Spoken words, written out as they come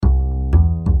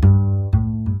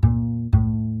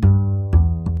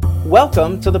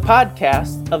Welcome to the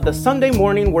podcast of the Sunday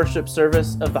morning worship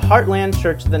service of the Heartland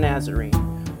Church of the Nazarene.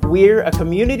 We're a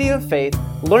community of faith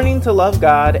learning to love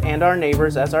God and our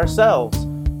neighbors as ourselves.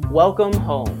 Welcome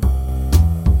home.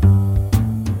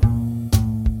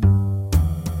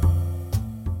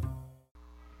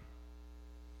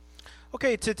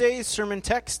 Okay, today's sermon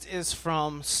text is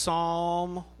from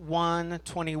Psalm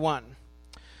 121.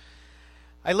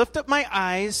 I lift up my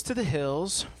eyes to the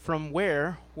hills, from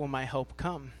where will my help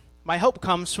come? My help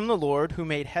comes from the Lord who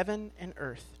made heaven and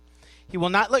earth. He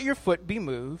will not let your foot be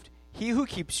moved. He who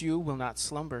keeps you will not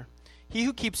slumber. He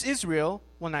who keeps Israel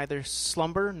will neither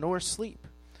slumber nor sleep.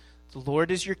 The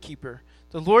Lord is your keeper.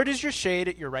 The Lord is your shade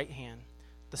at your right hand.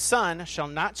 The sun shall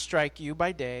not strike you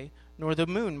by day, nor the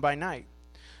moon by night.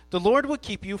 The Lord will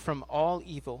keep you from all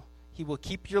evil. He will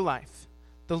keep your life.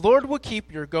 The Lord will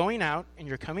keep your going out and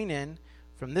your coming in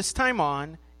from this time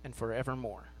on and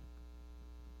forevermore.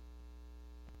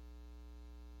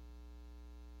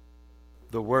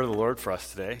 The word of the Lord for us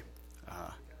today.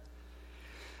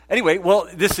 Anyway, well,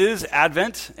 this is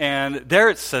Advent, and there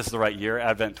it says the right year,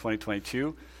 Advent 2022.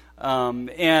 You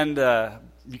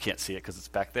can't see it because it's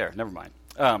back there. Never mind.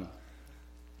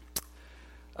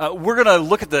 We're going to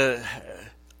look at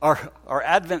our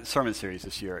Advent sermon series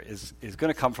this year is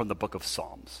going to come from the book of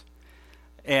Psalms.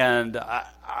 And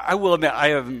I will admit,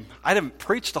 I haven't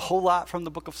preached a whole lot from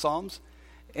the book of Psalms.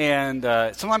 And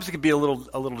sometimes it can be a little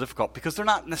difficult because they're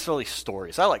not necessarily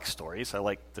stories. I like stories. I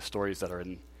like the stories that are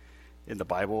in the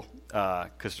Bible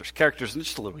because there's characters and it's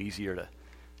just a little easier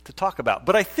to talk about.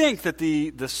 But I think that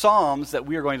the Psalms that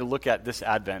we are going to look at this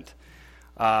Advent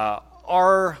they're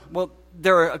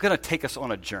going to take us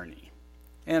on a journey.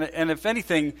 And if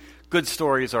anything, good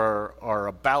stories are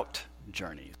about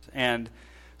journeys. And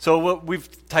so what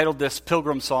we've titled this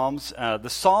Pilgrim Psalms, the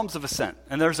Psalms of Ascent.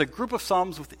 And there's a group of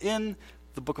Psalms within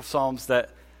the book of Psalms that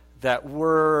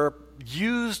were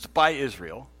used by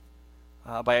Israel,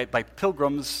 by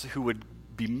pilgrims who would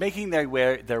be making their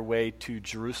way to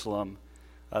Jerusalem,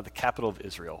 the capital of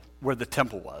Israel, where the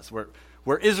temple was,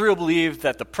 where Israel believed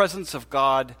that the presence of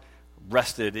God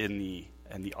rested in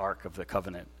the Ark of the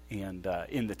Covenant and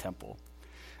in the temple.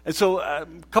 And so a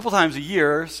couple times a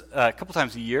year,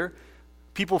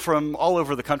 people from all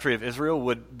over the country of Israel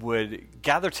would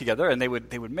gather together, and they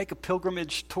would make a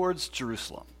pilgrimage towards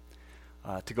Jerusalem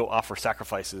to go offer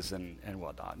sacrifices and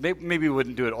whatnot. Maybe we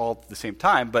wouldn't do it all at the same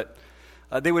time, but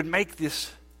they would make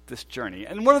this journey.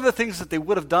 And one of the things that they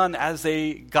would have done as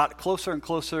they got closer and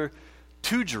closer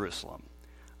to Jerusalem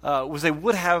was they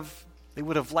would have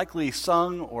likely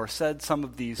sung or said some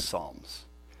of these psalms.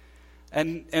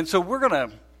 And so we're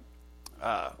gonna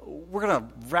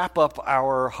wrap up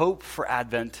our hope for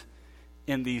Advent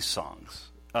in these songs.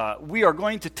 We are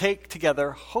going to take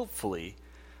together, hopefully,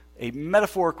 a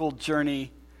metaphorical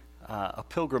journey, a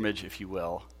pilgrimage, if you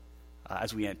will,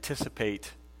 as we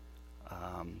anticipate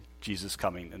Jesus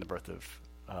coming and the birth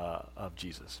of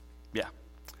Jesus. Yeah.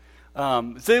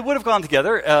 So they would have gone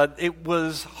together. It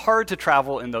was hard to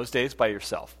travel in those days by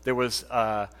yourself. There was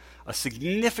a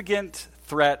significant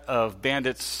threat of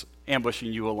bandits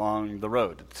ambushing you along the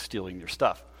road, stealing your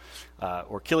stuff,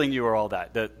 or killing you, or all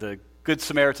that. The Good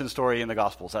Samaritan story in the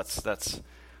Gospels that's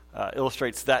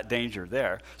illustrates that danger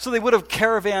there. So they would have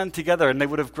caravanned together, and they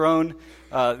would have grown.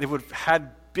 They would have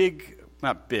had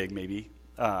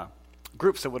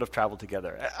groups that would have traveled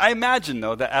together. I imagine,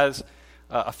 though, that as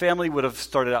a family would have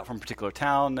started out from a particular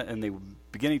town, and they were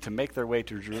beginning to make their way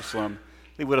to Jerusalem,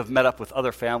 they would have met up with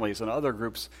other families and other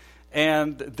groups.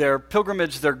 And their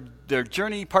pilgrimage, their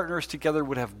journey partners together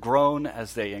would have grown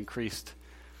as they increased,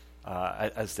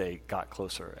 as they got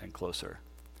closer and closer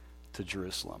to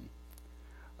Jerusalem.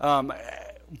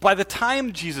 By the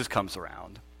time Jesus comes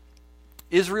around,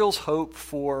 Israel's hope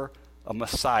for a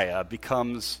Messiah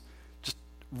becomes just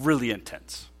really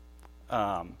intense.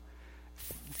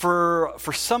 For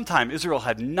some time, Israel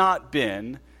had not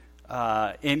been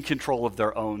in control of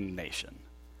their own nation.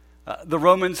 The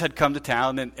Romans had come to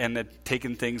town and had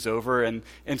taken things over and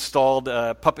installed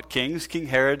puppet kings. King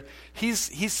Herod,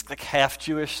 he's like half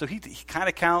Jewish, so he kind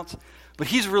of counts, but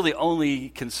he's really only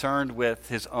concerned with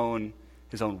his own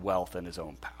wealth and his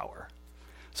own power.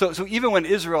 So even when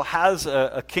Israel has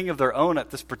a king of their own at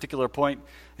this particular point,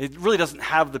 it really doesn't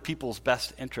have the people's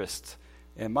best interests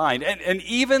in mind. And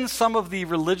even some of the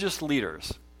religious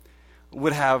leaders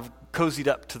would have cozied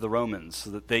up to the Romans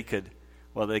so that they could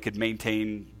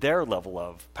maintain their level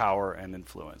of power and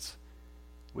influence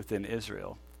within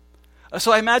Israel.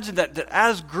 So I imagine that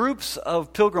as groups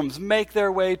of pilgrims make their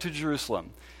way to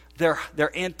Jerusalem, their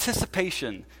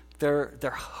anticipation,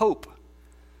 their hope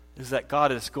is that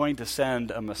God is going to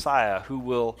send a Messiah who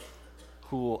will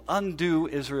who will undo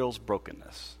Israel's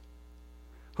brokenness,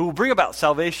 who will bring about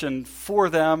salvation for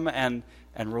them and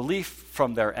relief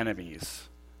from their enemies,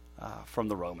 from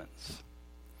the Romans.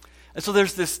 And so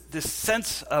there's this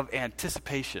sense of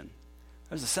anticipation.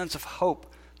 There's a sense of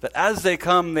hope that as they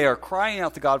come, they are crying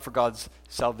out to God for God's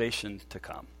salvation to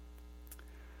come.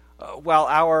 While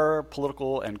our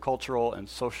political and cultural and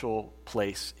social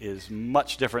place is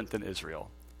much different than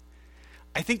Israel,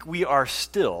 I think we are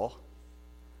still,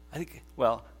 I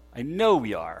know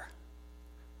we are,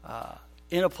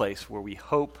 in a place where we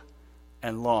hope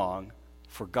and long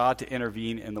for God to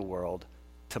intervene in the world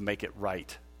to make it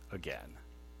right again.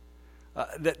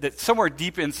 That somewhere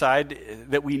deep inside,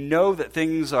 that we know that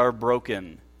things are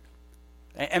broken.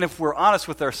 And if we're honest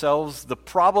with ourselves, the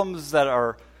problems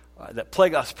that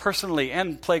plague us personally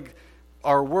and plague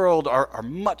our world are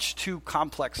much too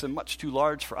complex and much too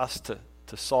large for us to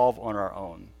solve on our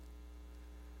own.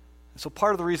 So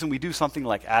part of the reason we do something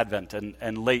like Advent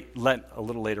and Lent a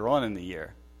little later on in the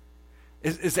year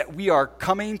is that we are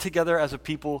coming together as a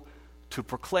people to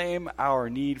proclaim our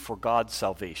need for God's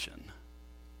salvation.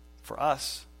 For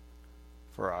us,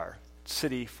 for our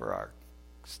city, for our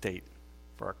state,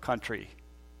 for our country,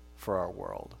 for our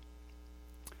world.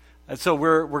 And so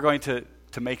we're going to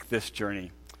make this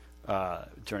journey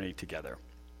together.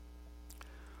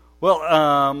 Well,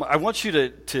 I want you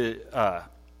to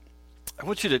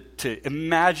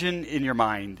imagine in your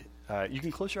mind. You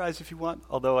can close your eyes if you want,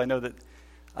 although I know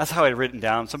that's how I've written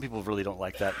down. Some people really don't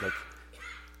like that, like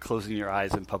closing your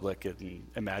eyes in public and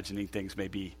imagining things may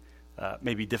be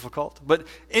difficult. But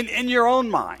in your own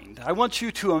mind, I want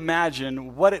you to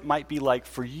imagine what it might be like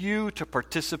for you to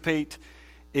participate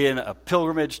in a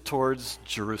pilgrimage towards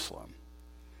Jerusalem.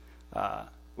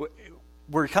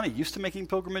 We're kind of used to making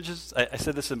pilgrimages. I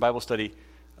said this in Bible study.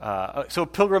 So a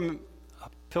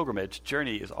pilgrimage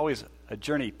journey is always a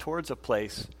journey towards a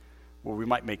place where we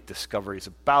might make discoveries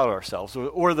about ourselves,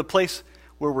 or the place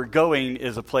where we're going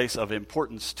is a place of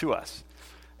importance to us.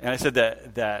 And I said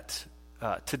that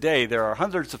today there are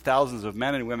hundreds of thousands of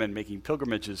men and women making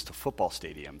pilgrimages to football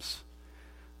stadiums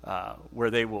where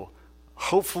they will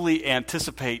hopefully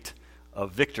anticipate a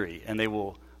victory, and they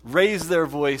will raise their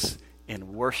voice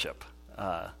in worship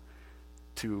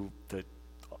to the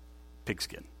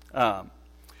pigskin.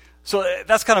 So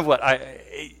that's kind of what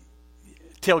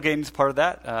tailgating is part of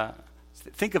that.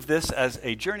 Think of this as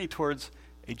a journey towards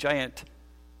a giant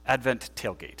Advent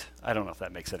tailgate. I don't know if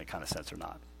that makes any kind of sense or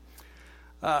not.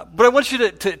 But I want you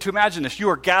to imagine this. You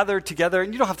are gathered together,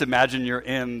 and you don't have to imagine you're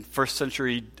in first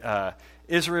century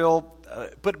Israel,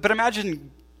 but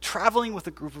imagine traveling with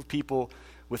a group of people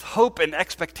with hope and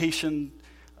expectation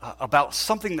about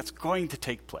something that's going to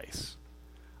take place,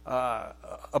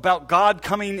 about God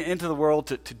coming into the world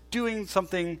to doing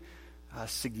something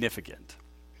significant.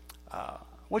 I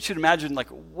want you to imagine, like,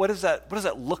 what does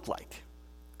that look like?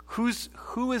 Who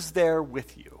is there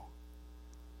with you?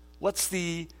 What's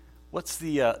the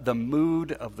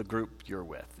mood of the group you're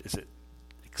with? Is it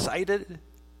excited?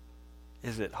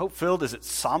 Is it hope-filled? Is it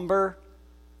somber?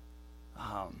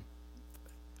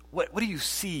 What do you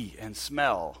see and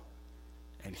smell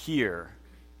and hear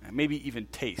and maybe even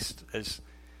taste as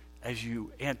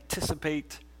you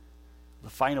anticipate the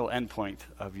final endpoint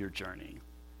of your journey?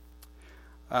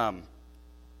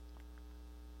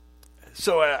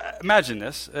 So imagine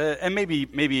this, and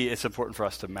maybe it's important for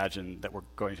us to imagine that we're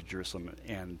going to Jerusalem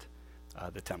and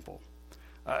the temple.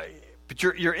 But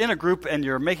you're in a group and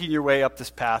you're making your way up this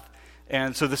path,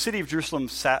 and so the city of Jerusalem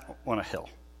sat on a hill,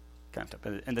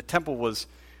 and the temple was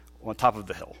on top of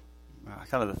the hill,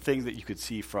 kind of the thing that you could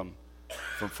see from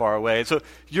far away. And so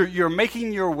you're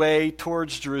making your way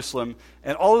towards Jerusalem,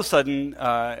 and all of a sudden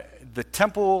the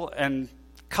temple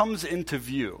comes into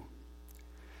view.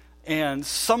 And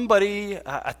somebody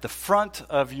at the front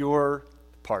of your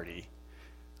party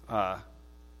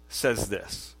says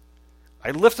this: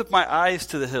 "I lift up my eyes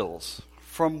to the hills.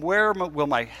 From where will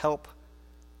my help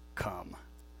come?"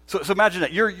 So imagine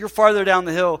that you're farther down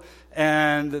the hill,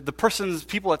 and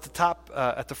people at the top,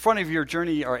 at the front of your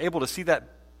journey, are able to see that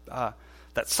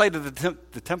site of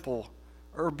the temple,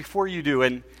 or before you do,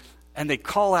 and they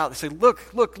call out. They say,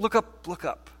 "Look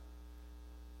up!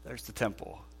 There's the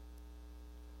temple.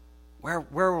 Where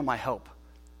will my help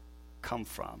come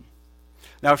from?"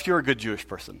 Now, if you're a good Jewish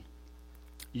person,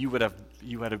 you would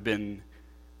have been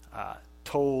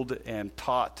told and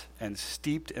taught and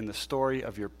steeped in the story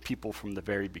of your people from the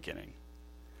very beginning.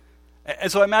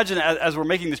 And so I imagine as we're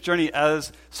making this journey,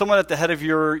 as someone at the head of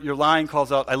your line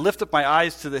calls out, "I lift up my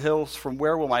eyes to the hills, from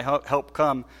where will my help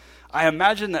come?" I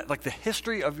imagine that, like, the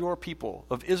history of your people,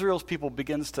 of Israel's people,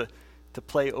 begins to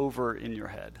play over in your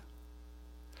head.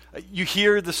 You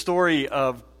hear the story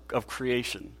of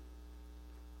creation.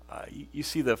 You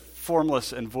see the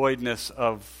formless and voidness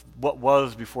of what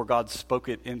was before God spoke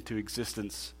it into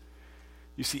existence.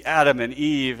 You see Adam and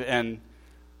Eve and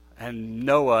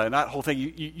Noah and that whole thing.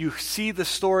 You see the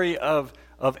story of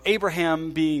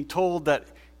Abraham being told that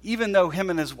even though him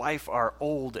and his wife are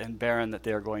old and barren, that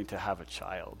they are going to have a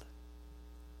child.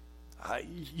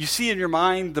 You see in your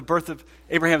mind the birth of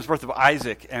Abraham's birth of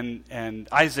Isaac and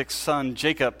Isaac's son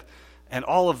Jacob and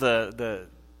all of the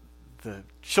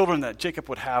children that Jacob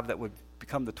would have that would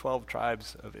become the 12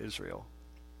 tribes of Israel.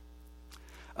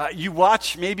 You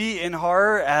watch maybe in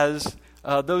horror as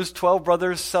those 12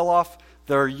 brothers sell off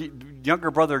their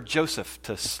younger brother Joseph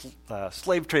to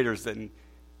slave traders, and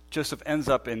Joseph ends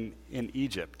up in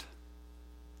Egypt.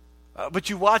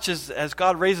 But you watch as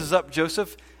God raises up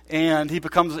Joseph, and he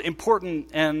becomes important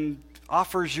and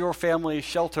offers your family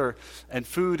shelter and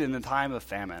food in the time of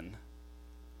famine.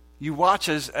 You watch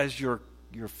as your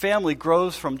family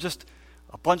grows from just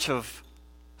a bunch of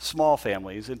small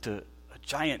families into a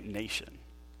giant nation.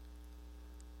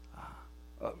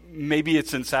 Maybe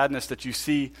it's in sadness that you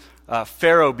see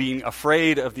Pharaoh being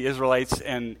afraid of the Israelites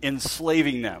and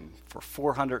enslaving them for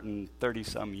 430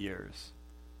 some years.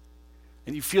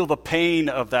 And you feel the pain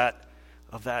of that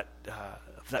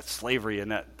slavery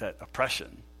and that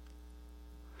oppression.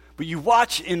 But you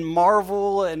watch in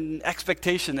marvel and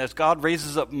expectation as God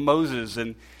raises up Moses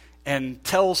and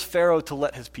tells Pharaoh to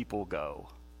let his people go.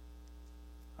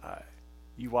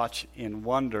 You watch in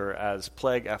wonder as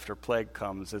plague after plague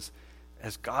comes, as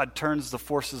God turns the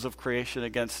forces of creation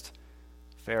against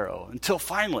Pharaoh, until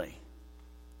finally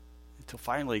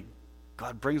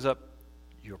God brings up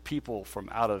your people from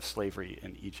out of slavery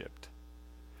in Egypt.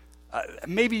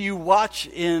 Maybe you watch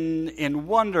in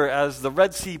wonder as the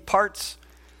Red Sea parts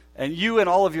and you and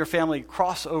all of your family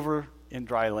cross over in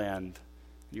dry land.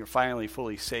 You're finally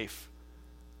fully safe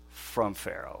from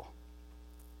Pharaoh.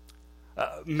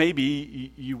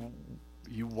 Maybe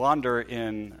you wander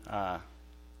in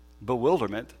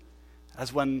bewilderment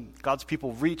as when God's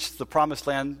people reach the promised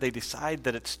land, they decide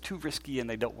that it's too risky and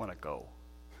they don't want to go.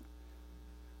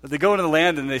 They go into the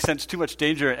land and they sense too much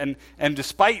danger, and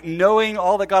despite knowing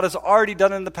all that God has already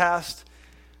done in the past,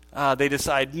 they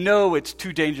decide, no, it's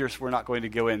too dangerous, we're not going to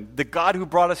go in. The God who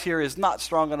brought us here is not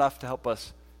strong enough to help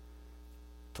us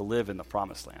to live in the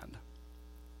promised land.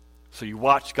 So you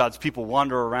watch God's people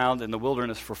wander around in the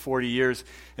wilderness for 40 years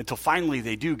until finally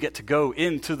they do get to go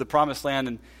into the promised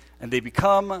land, and they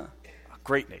become a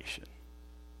great nation.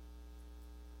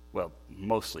 Well,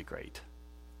 mostly great.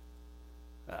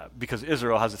 Because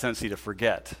Israel has a tendency to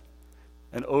forget.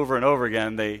 And over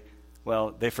again, they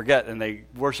forget and they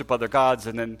worship other gods,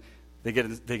 and then they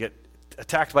get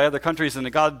attacked by other countries, and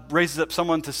then God raises up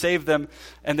someone to save them,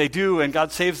 and they do, and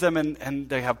God saves them, and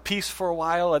they have peace for a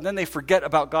while, and then they forget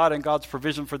about God and God's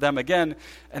provision for them again,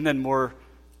 and then more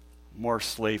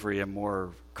slavery and more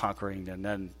conquering, and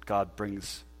then God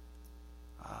brings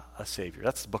a Savior.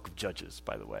 That's the book of Judges,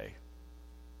 by the way.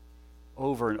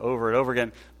 Over and over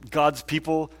again, God's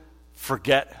people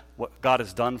forget what God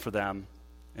has done for them,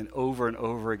 and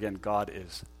over again, God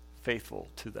is faithful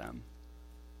to them.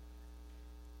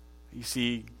 You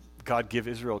see God give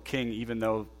Israel a king, even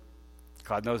though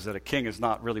God knows that a king is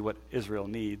not really what Israel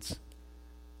needs.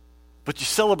 But you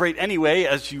celebrate anyway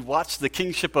as you watch the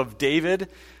kingship of David,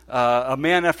 a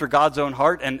man after God's own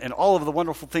heart, and all of the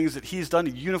wonderful things that he's done.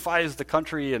 He unifies the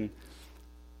country and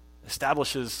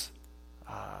establishes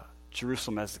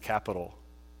Jerusalem as the capital.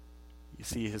 You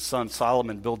see his son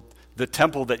Solomon build the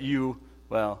temple that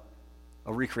a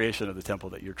recreation of the temple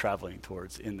that you're traveling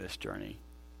towards in this journey.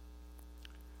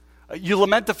 You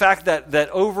lament the fact that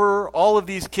over all of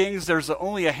these kings, there's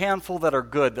only a handful that are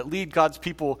good, that lead God's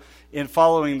people in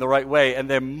following the right way, and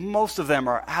then most of them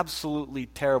are absolutely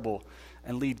terrible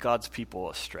and lead God's people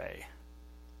astray.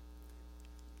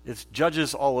 It's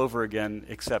Judges all over again,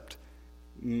 except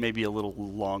maybe a little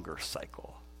longer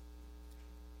cycle.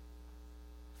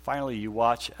 Finally, you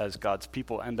watch as God's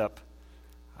people end up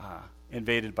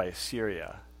invaded by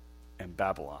Assyria and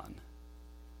Babylon,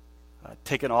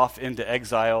 taken off into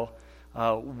exile,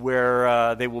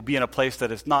 where they will be in a place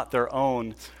that is not their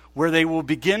own, where they will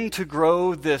begin to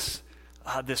grow this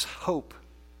hope,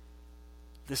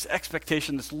 this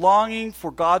expectation, this longing for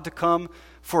God to come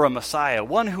for a Messiah,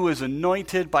 one who is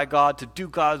anointed by God to do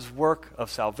God's work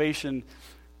of salvation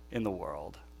in the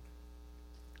world.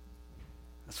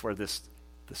 That's where this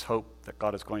hope that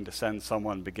God is going to send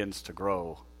someone begins to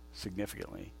grow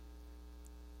significantly.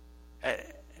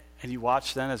 And you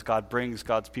watch then as God brings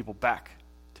God's people back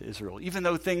to Israel, even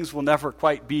though things will never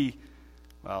quite be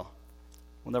the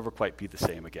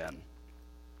same again.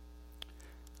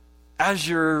 as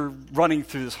you're running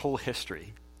through this whole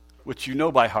history, which you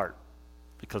know by heart,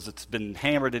 because it's been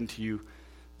hammered into you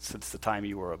since the time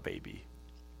you were a baby,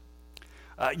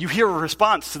 you hear a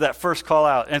response to that first call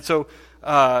out. And so,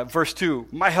 verse 2,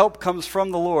 my help comes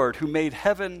from the Lord who made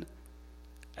heaven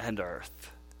and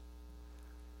earth.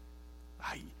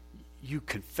 You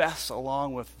confess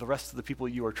along with the rest of the people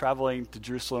you are traveling to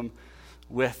Jerusalem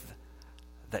with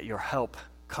that your help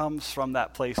comes from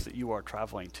that place that you are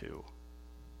traveling to.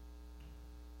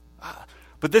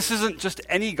 But this isn't just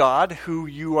any God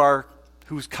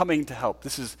who's coming to help.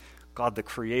 This is God, the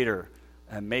creator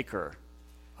and maker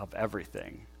of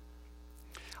everything.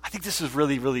 I think this is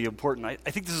really, really important. I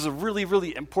think this is a really,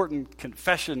 really important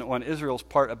confession on Israel's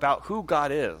part about who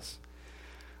God is.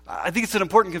 I think it's an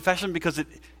important confession because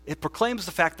it proclaims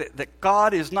the fact that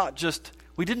God is not just,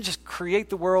 we didn't just create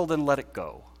the world and let it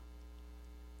go.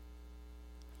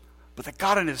 But that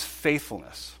God in his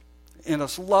faithfulness, in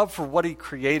his love for what he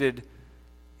created,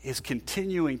 is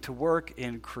continuing to work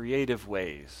in creative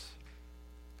ways.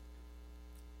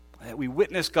 That we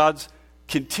witness God's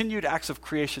continued acts of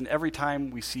creation every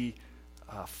time we see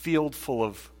a field full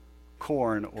of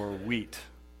corn or wheat.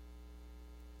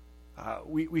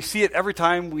 We see it every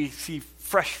time we see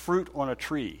fresh fruit on a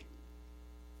tree.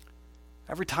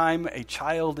 Every time a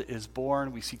child is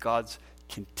born, we see God's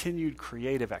continued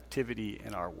creative activity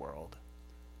in our world.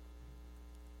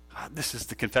 This is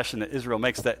the confession that Israel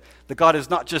makes, that God is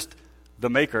not just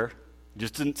the maker,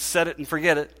 just didn't set it and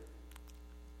forget it.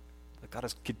 That God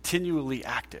is continually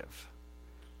active,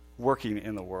 working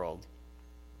in the world.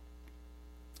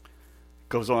 It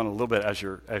goes on a little bit as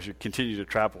you continue to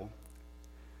travel.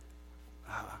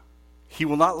 He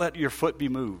will not let your foot be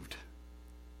moved.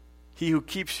 He who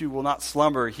keeps you will not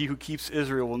slumber. He who keeps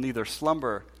Israel will neither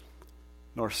slumber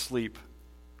nor sleep.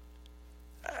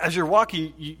 As you're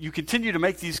walking, you continue to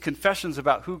make these confessions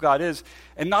about who God is.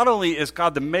 And not only is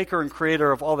God the maker and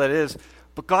creator of all that is,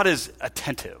 but God is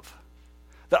attentive.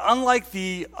 That unlike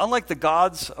the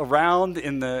gods around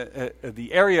in the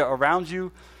area around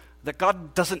you, that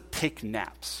God doesn't take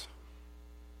naps,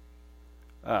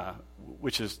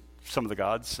 which is some of the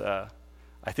gods.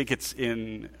 I think it's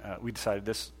we decided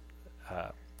this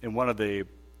in one of the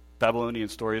Babylonian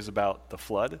stories about the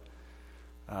flood,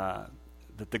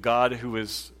 that the god who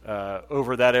was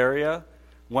over that area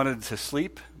wanted to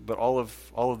sleep, but all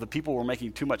of the people were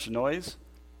making too much noise,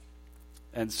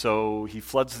 and so he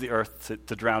floods the earth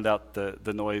to drown out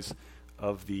the noise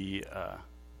of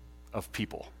of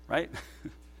people, right?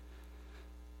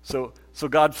 So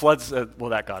God floods, that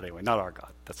God anyway, not our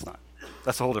God.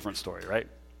 That's a whole different story, right?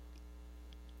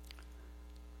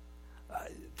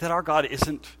 That our God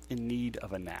isn't in need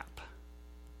of a nap.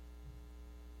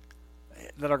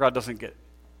 That our God doesn't get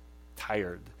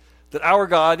tired. That our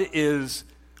God is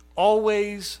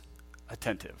always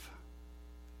attentive.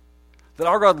 That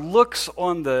our God looks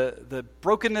on the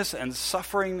brokenness and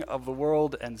suffering of the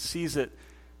world and sees it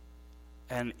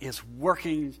and is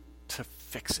working to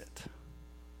fix it.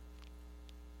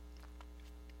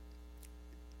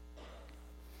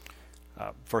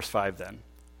 Verse 5 then.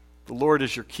 The Lord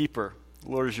is your keeper. The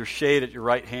Lord is your shade at your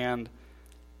right hand.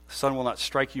 The sun will not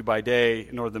strike you by day,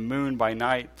 nor the moon by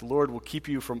night. The Lord will keep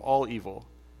you from all evil.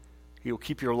 He will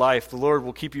keep your life. The Lord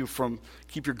will keep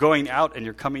your going out and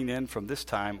your coming in from this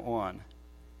time on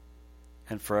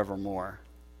and forevermore.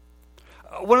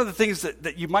 One of the things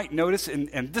that you might notice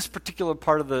in this particular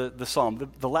part of the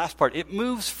psalm, the last part, it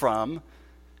moves from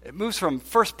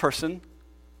first person,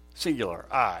 singular,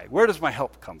 I. Where does my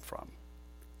help come from?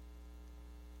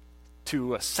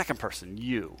 To a second person,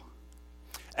 you.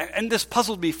 And this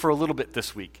puzzled me for a little bit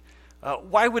this week.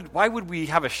 Why would we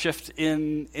have a shift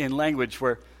in language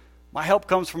where my help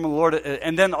comes from the Lord,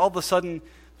 and then all of a sudden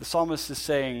the psalmist is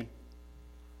saying,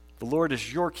 the Lord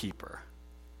is your keeper.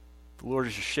 The Lord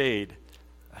is your shade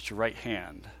at your right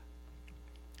hand.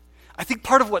 I think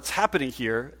part of what's happening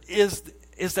here is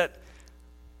that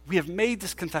we have made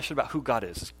this confession about who God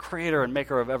is, creator and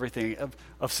maker of everything,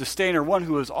 of sustainer, one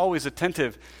who is always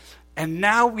attentive. And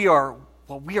now we are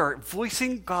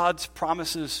voicing God's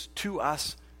promises to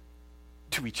us,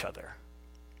 to each other.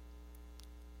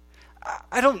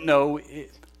 I don't know.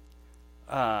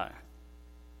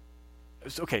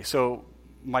 Okay, so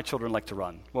my children like to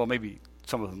run. Well, maybe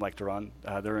some of them like to run.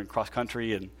 They're in cross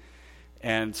country,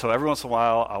 and so every once in a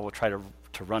while I will try to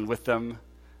run with them.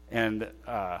 And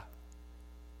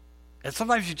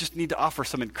sometimes you just need to offer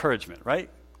some encouragement, right?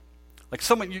 Like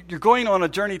you're going on a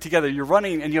journey together, you're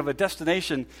running and you have a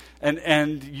destination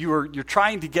and you're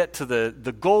trying to get to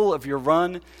the goal of your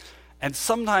run, and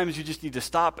sometimes you just need to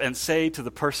stop and say to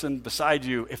the person beside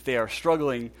you, if they are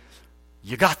struggling,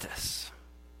 you got this.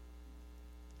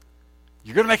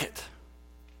 You're going to make it.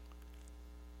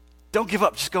 Don't give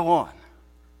up. Just go on.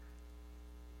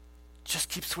 Just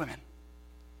keep swimming.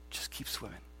 Just keep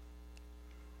swimming.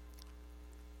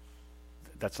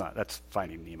 That's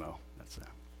Finding Nemo.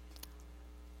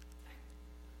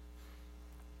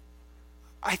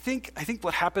 I think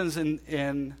what happens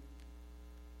in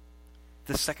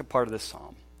the second part of this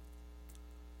psalm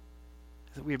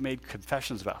is that we have made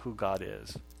confessions about who God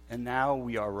is, and now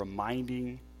we are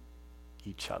reminding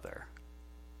each other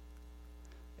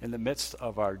in the midst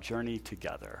of our journey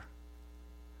together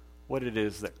what it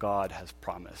is that God has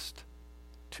promised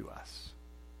to us.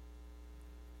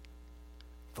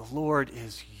 The Lord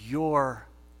is your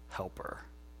helper.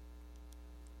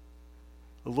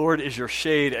 The Lord is your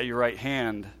shade at your right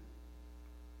hand.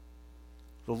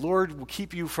 The Lord will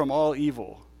keep you from all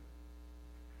evil.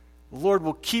 The Lord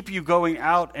will keep you going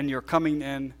out and you're coming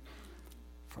in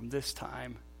from this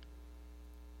time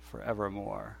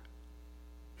forevermore.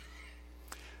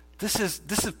 This is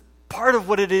part of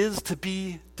what it is to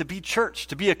be church,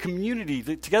 to be a community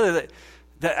together,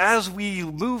 that as we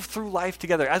move through life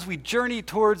together, as we journey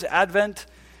towards Advent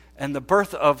and the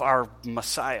birth of our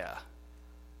Messiah,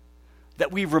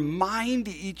 that we remind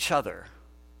each other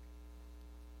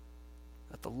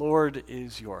that the Lord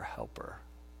is your helper.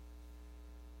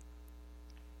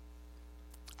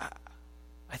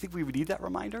 I think we would need that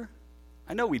reminder.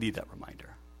 I know we need that reminder.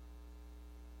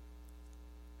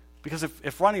 Because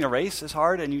if running a race is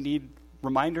hard and you need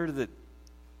reminder that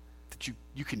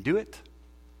you can do it,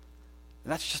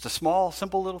 and that's just a small,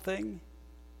 simple little thing,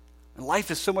 and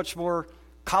life is so much more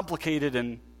complicated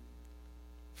and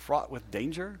fraught with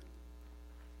danger.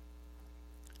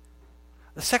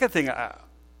 The second thing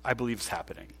I believe is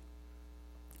happening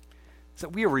is that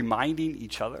we are reminding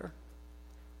each other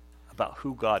about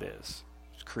who God is,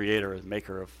 as creator and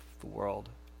maker of the world,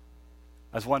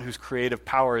 as one whose creative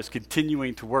power is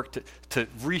continuing to work to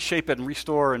reshape and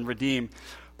restore and redeem.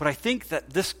 But I think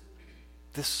that this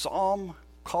psalm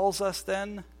calls us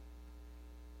then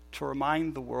to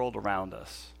remind the world around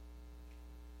us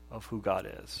of who God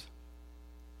is.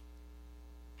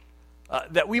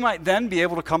 That we might then be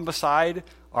able to come beside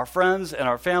our friends and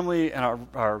our family and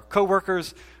our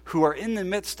coworkers who are in the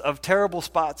midst of terrible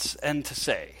spots and to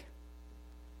say,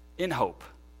 in hope,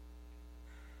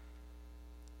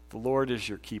 the Lord is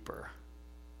your keeper.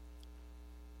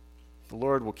 The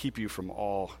Lord will keep you from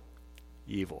all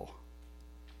evil.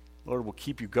 The Lord will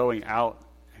keep you going out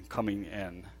and coming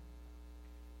in.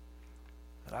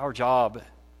 That our job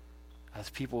as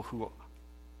people who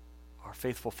are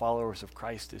faithful followers of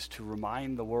Christ is to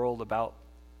remind the world about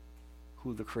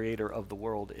who the creator of the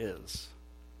world is.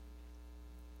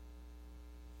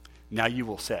 Now you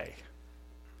will say,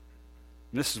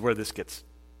 and this is where this gets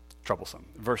troublesome,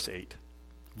 verse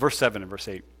 7 and verse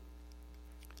 8.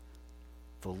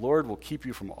 The Lord will keep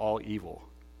you from all evil.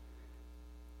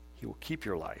 He will keep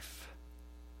your life.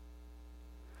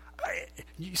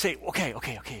 You say,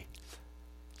 okay.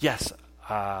 Yes,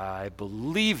 I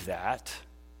believe that.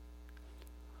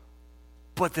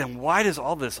 But then why does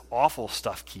all this awful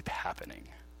stuff keep happening?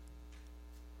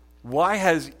 Why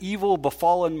has evil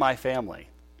befallen my family?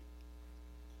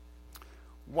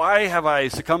 Why have I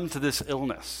succumbed to this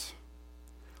illness?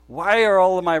 Why are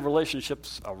all of my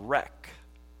relationships a wreck?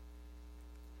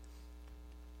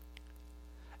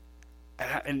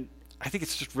 And I think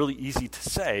it's just really easy to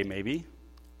say, maybe,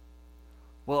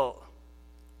 well,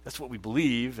 that's what we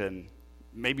believe, and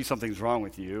maybe something's wrong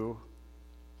with you,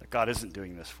 that God isn't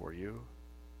doing this for you.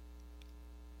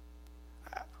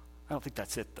 I don't think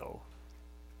that's it, though.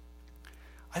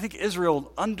 I think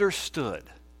Israel understood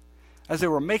as they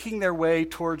were making their way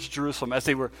towards Jerusalem, as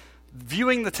they were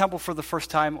viewing the temple for the first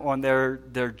time on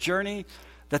their journey,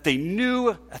 that they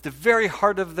knew at the very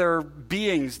heart of their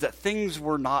beings that things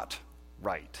were not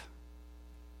right.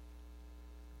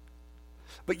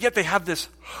 But yet they have this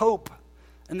hope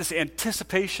and this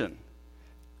anticipation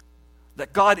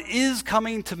that God is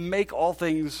coming to make all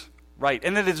things right.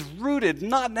 And it is rooted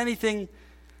not in anything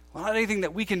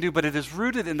that we can do, but it is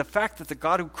rooted in the fact that the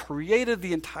God who created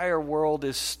the entire world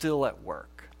is still at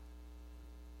work.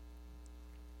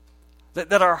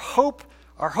 That our hope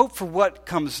for what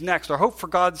comes next, our hope for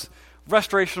God's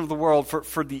restoration of the world,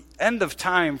 for the end of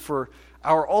time, for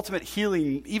our ultimate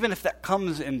healing, even if that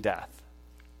comes in death,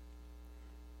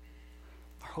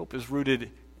 our hope is rooted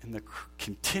in the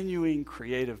continuing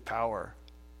creative power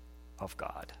of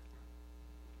God.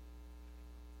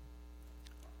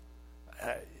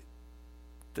 I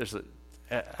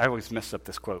always mess up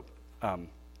this quote. I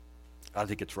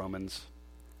think it's Romans.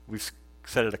 We've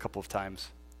said it a couple of times.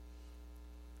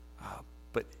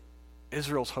 But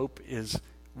Israel's hope is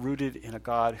rooted in a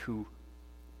God who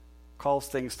calls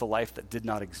things to life that did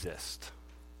not exist.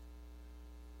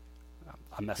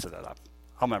 I'm messing that up.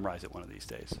 I'll memorize it one of these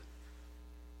days.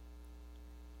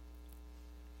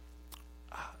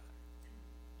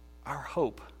 Our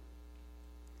hope,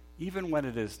 even when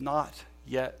it is not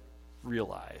yet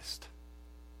realized,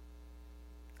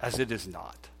 as it is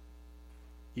not,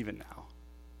 even now,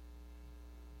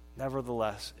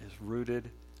 nevertheless is rooted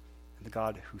in the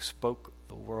God who spoke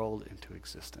the world into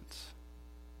existence.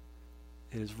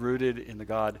 It is rooted in the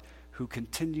God who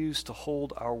continues to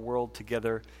hold our world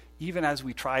together even as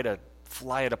we try to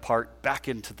fly it apart back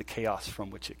into the chaos from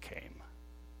which it came.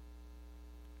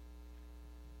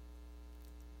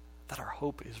 That our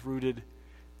hope is rooted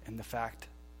in the fact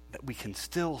that we can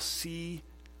still see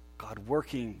God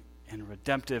working in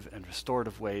redemptive and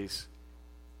restorative ways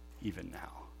even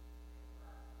now.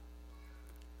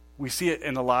 We see it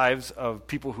in the lives of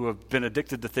people who have been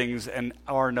addicted to things and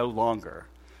are no longer.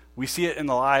 We see it in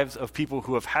the lives of people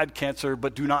who have had cancer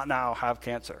but do not now have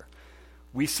cancer.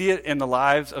 We see it in the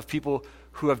lives of people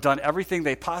who have done everything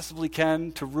they possibly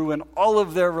can to ruin all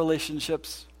of their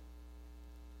relationships,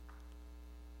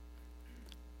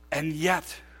 and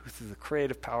yet, who through the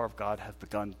creative power of God have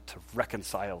begun to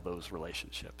reconcile those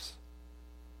relationships,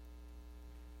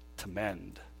 to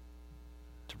mend,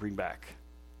 to bring back,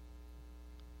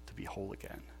 to be whole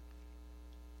again.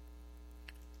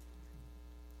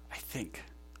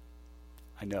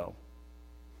 I know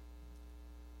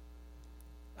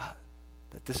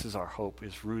that this is our hope,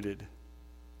 is rooted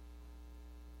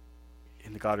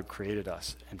in the God who created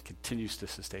us and continues to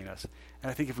sustain us. And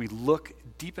I think if we look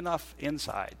deep enough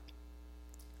inside,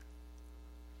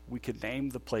 we could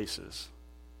name the places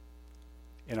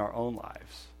in our own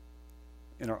lives,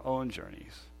 in our own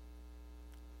journeys,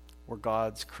 where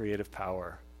God's creative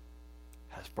power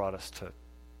has brought us to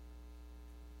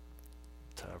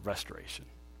restoration.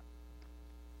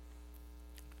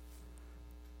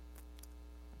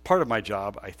 Part of my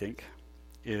job, I think,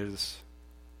 is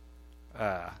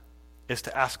to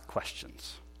ask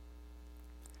questions.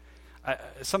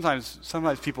 Sometimes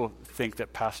people think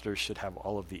that pastors should have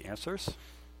all of the answers.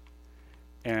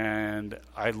 And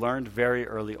I learned very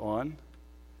early on,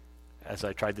 as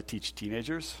I tried to teach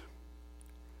teenagers,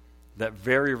 that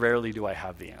very rarely do I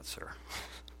have the answer.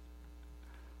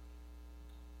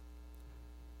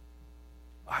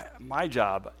 My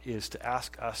job is to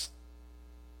ask us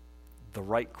the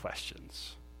right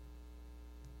questions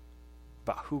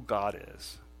about who God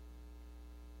is,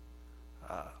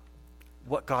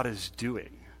 what God is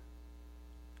doing,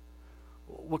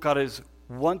 what God is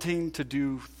wanting to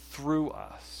do through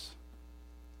us.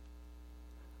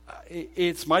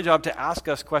 It's my job to ask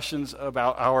us questions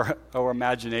about our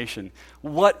imagination.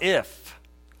 What if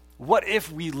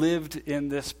we lived in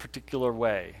this particular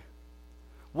way?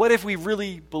 What if we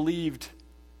really believed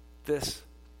this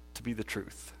to be the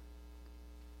truth?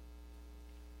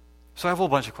 So I have a whole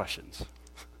bunch of questions.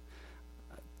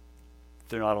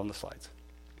 They're not on the slides.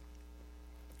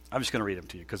 I'm just going to read them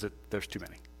to you because there's too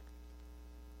many.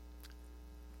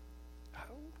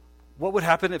 What would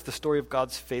happen if the story of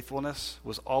God's faithfulness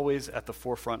was always at the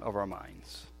forefront of our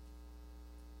minds?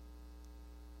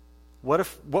 What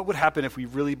would happen if we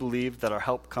really believed that our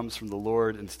help comes from the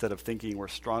Lord instead of thinking we're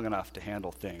strong enough to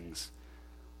handle things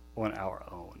on our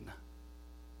own?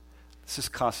 This is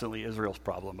constantly Israel's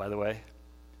problem, by the way.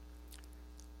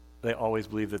 They always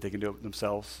believe that they can do it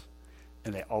themselves,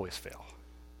 and they always fail.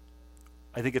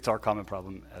 I think it's our common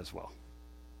problem as well,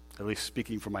 at least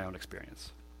speaking from my own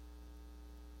experience.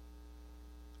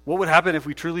 What would happen if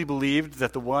we truly believed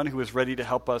that the one who is ready to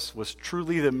help us was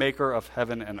truly the maker of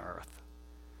heaven and earth?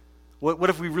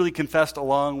 What if we really confessed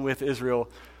along with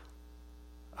Israel,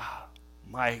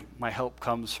 my help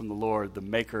comes from the Lord, the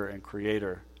maker and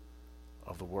creator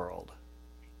of the world,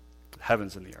 the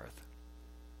heavens and the earth?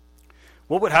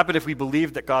 What would happen if we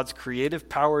believed that God's creative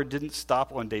power didn't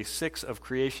stop on day 6 of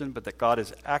creation, but that God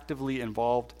is actively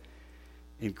involved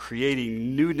in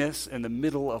creating newness in the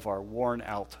middle of our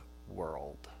worn-out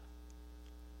world?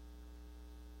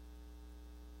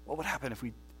 What would happen if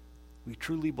we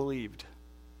truly believed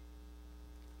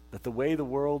that the way the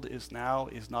world is now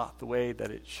is not the way that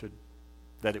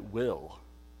it will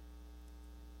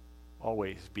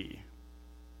always be?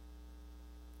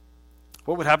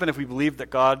 What would happen if we believed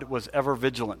that God was ever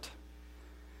vigilant,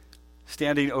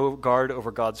 standing guard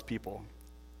over God's people?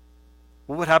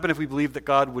 What would happen if we believed that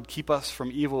God would keep us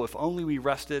from evil if only we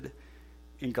rested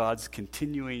in God's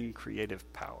continuing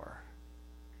creative power?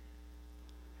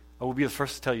 I will be the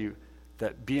first to tell you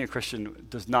that being a Christian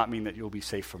does not mean that you'll be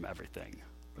safe from everything,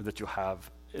 or that you'll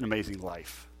have an amazing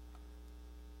life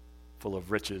full of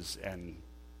riches and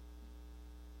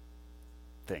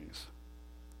things.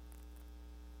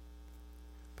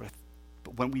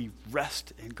 But when we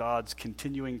rest in God's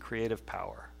continuing creative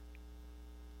power,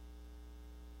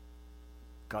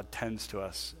 God tends to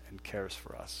us and cares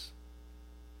for us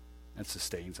and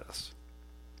sustains us.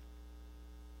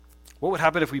 What would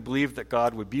happen if we believed that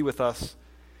God would be with us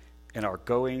in our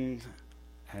going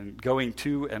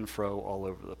to and fro all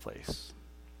over the place?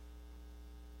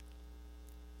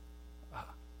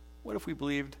 What if we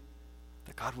believed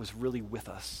that God was really with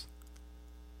us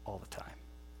all the time?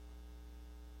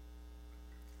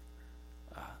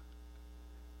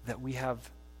 That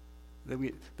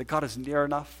God is near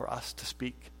enough for us to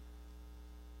speak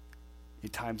in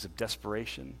times of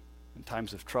desperation, in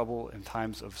times of trouble, in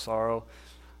times of sorrow,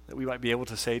 that we might be able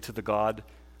to say to the God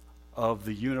of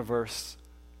the universe,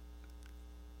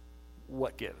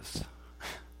 what gives?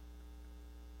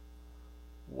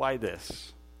 Why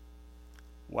this?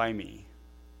 Why me?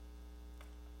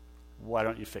 Why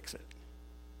don't you fix it?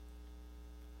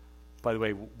 By the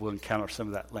way, we'll encounter some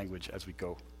of that language as we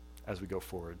go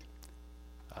forward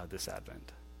this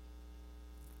Advent.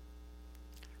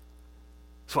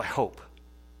 So I hope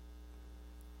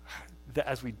that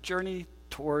as we journey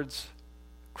towards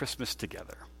Christmas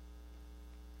together,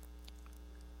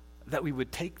 that we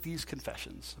would take these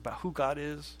confessions about who God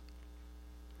is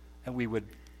and we would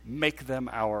make them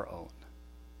our own.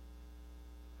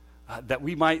 That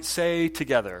we might say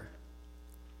together,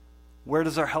 where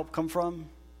does our help come from?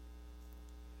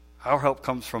 Our help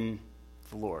comes from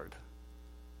the Lord,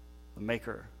 the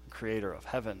maker, creator of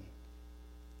heaven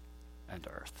and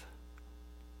earth.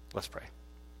 Let's pray.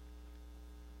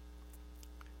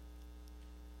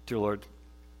 Dear Lord,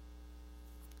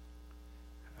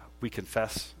 we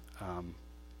confess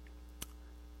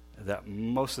that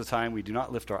most of the time we do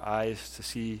not lift our eyes to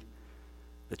see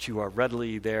that you are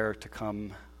readily there to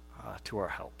come to our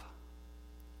help.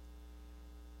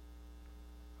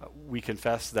 We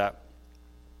confess that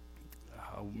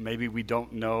maybe we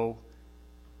don't know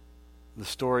the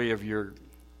story of your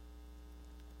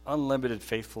unlimited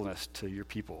faithfulness to your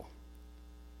people.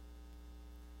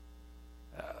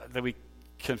 That we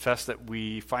confess that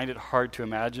we find it hard to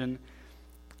imagine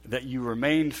that you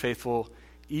remained faithful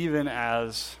even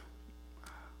as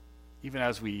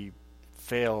we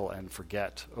fail and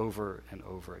forget over and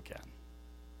over again.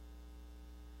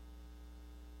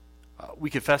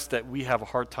 We confess that we have a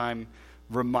hard time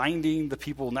reminding the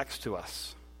people next to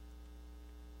us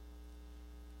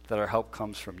that our help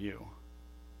comes from you.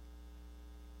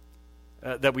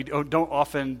 That we don't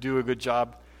often do a good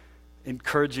job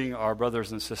encouraging our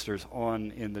brothers and sisters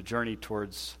on in the journey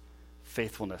towards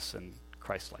faithfulness and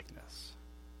Christ-likeness.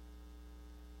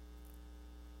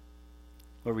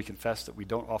 Lord, we confess that we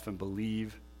don't often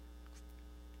believe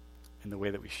in the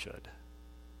way that we should.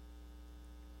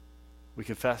 We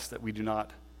confess that we do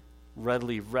not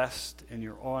readily rest in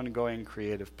your ongoing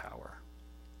creative power.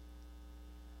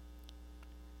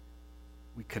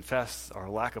 We confess our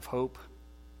lack of hope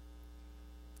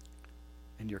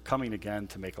and your coming again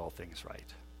to make all things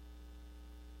right.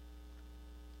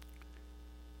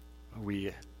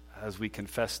 As we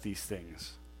confess these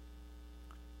things,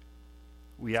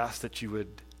 we ask that you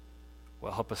would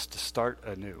help us to start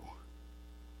anew.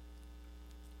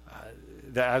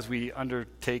 That as we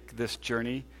undertake this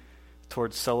journey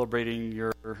towards celebrating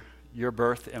your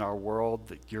birth in our world,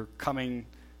 that your coming,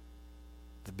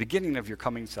 the beginning of your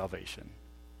coming salvation,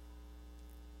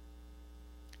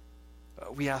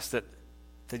 we ask that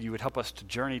you would help us to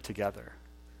journey together.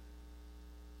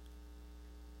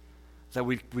 That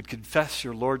we would confess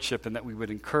your lordship and that we would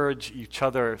encourage each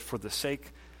other for the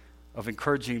sake of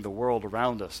encouraging the world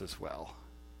around us as well.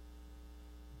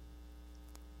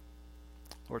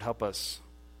 Lord, help us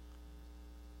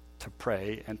to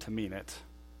pray and to mean it.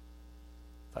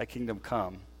 Thy kingdom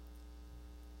come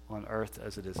on earth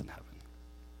as it is in heaven.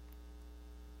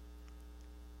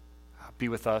 Be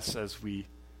with us as we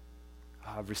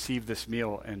receive this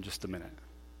meal in just a minute.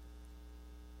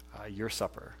 Your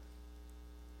supper.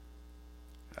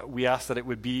 We ask that it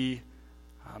would be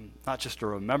not just a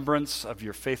remembrance of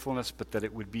your faithfulness, but that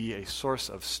it would be a source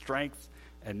of strength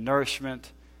and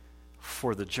nourishment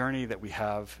for the journey that we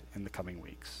have in the coming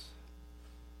weeks.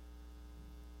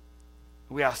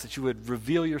 We ask that you would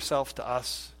reveal yourself to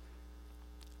us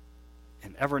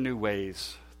in ever new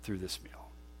ways through this meal.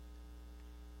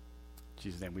 In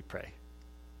Jesus' name we pray.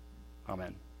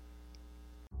 Amen.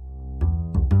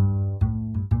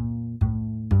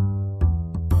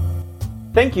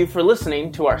 Thank you for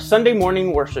listening to our Sunday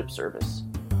morning worship service.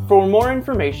 For more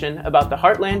information about the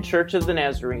Heartland Church of the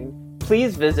Nazarene,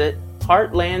 please visit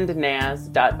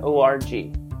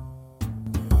heartlandnaz.org.